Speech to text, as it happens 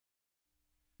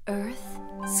earth,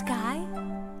 sky,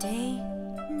 day,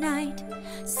 night,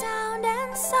 sound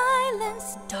and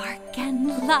silence, dark and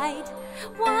light.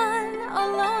 One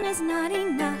alone is not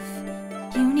enough.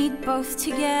 You need both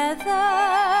together.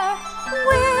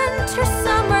 Winter,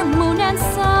 summer, moon and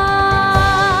sun.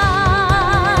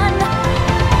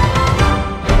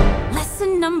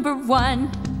 Lesson number 1.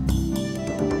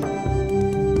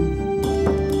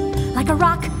 Like a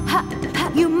rock, ha, ha,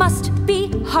 you must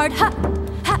be hard, ha,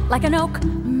 ha, like an oak,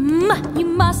 you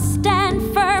must stand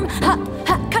firm, ha,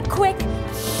 ha, cut quick,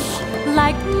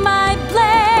 like my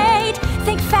blade,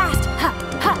 think fast, ha,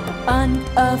 ha,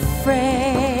 unafraid.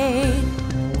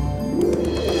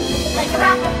 Like a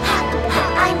rock, ha, ha,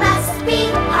 I must be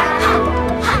hard, ha,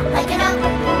 ha, like an oak,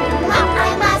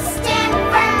 I must stand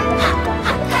firm, ha,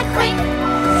 ha, cut quick,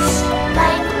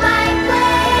 like my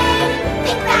blade,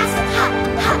 think fast, ha,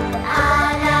 ha,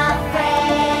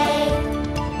 unafraid.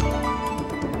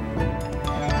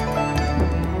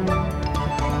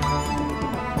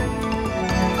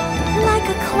 Like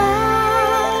a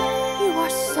cloud, you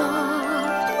are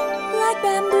soft, like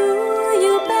bamboo,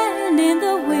 you bend in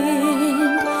the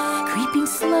wind. Creeping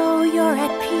slow, you're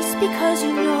at peace because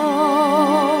you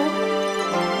know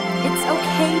it's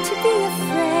okay to be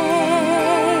afraid.